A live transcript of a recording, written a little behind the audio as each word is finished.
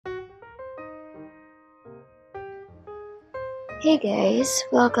Hey guys,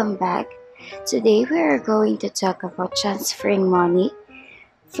 welcome back. Today we are going to talk about transferring money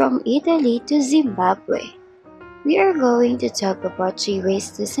from Italy to Zimbabwe. We are going to talk about 3 ways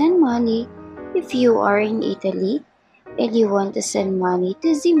to send money if you are in Italy and you want to send money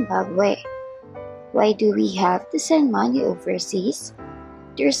to Zimbabwe. Why do we have to send money overseas?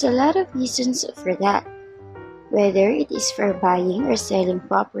 There's a lot of reasons for that. Whether it is for buying or selling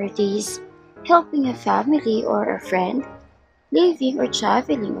properties, helping a family or a friend, living or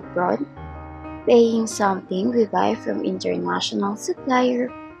traveling abroad, paying something we buy from international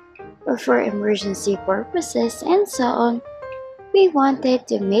supplier, or for emergency purposes and so on, we wanted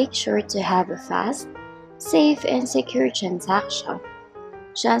to make sure to have a fast, safe, and secure transaction.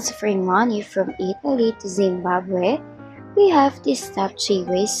 Transferring money from Italy to Zimbabwe, we have these top 3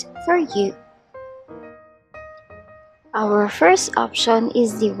 ways for you. Our first option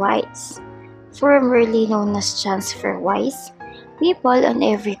is the WISE, formerly known as TransferWise. People on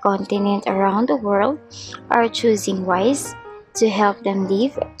every continent around the world are choosing WISE to help them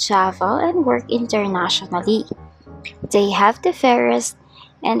live, travel, and work internationally. They have the fairest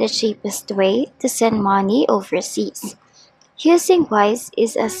and the cheapest way to send money overseas. Using WISE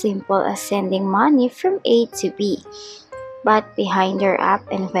is as simple as sending money from A to B, but behind their app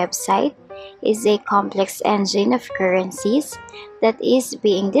and website is a complex engine of currencies that is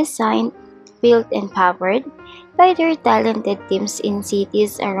being designed, built, and powered by their talented teams in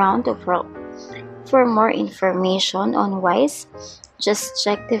cities around the world. For more information on WISE, just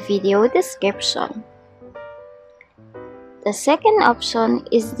check the video description. The second option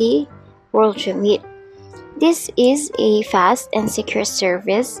is the World Remit. This is a fast and secure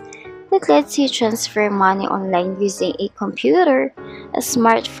service that lets you transfer money online using a computer, a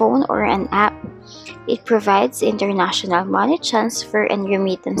smartphone, or an app. It provides international money transfer and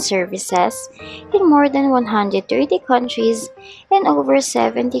remittance services in more than 130 countries and over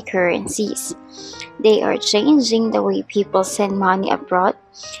 70 currencies. They are changing the way people send money abroad,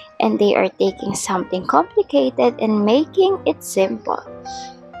 and they are taking something complicated and making it simple.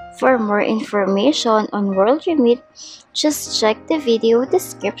 For more information on World Remit, just check the video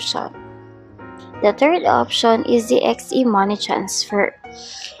description. The third option is the XE Money Transfer.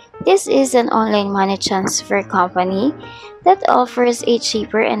 This is an online money transfer company that offers a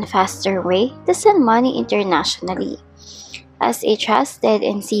cheaper and faster way to send money internationally. As a trusted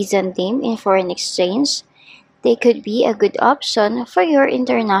and seasoned name in foreign exchange, they could be a good option for your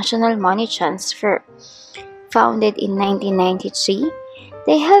international money transfer. Founded in 1993,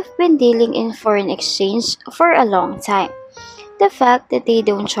 they have been dealing in foreign exchange for a long time. The fact that they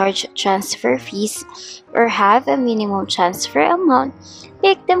don't charge transfer fees or have a minimum transfer amount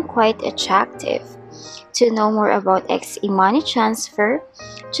make them quite attractive. To know more about XE Money Transfer,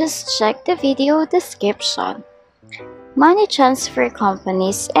 just check the video description. Money transfer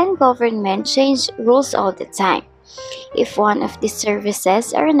companies and government change rules all the time. If one of these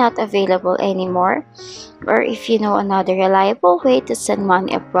services are not available anymore, or if you know another reliable way to send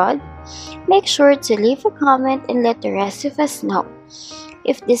money abroad, make sure to leave a comment and let the rest of us know.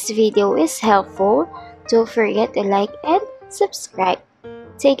 If this video is helpful, don't forget to like and subscribe.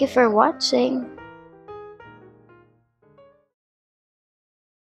 Thank you for watching.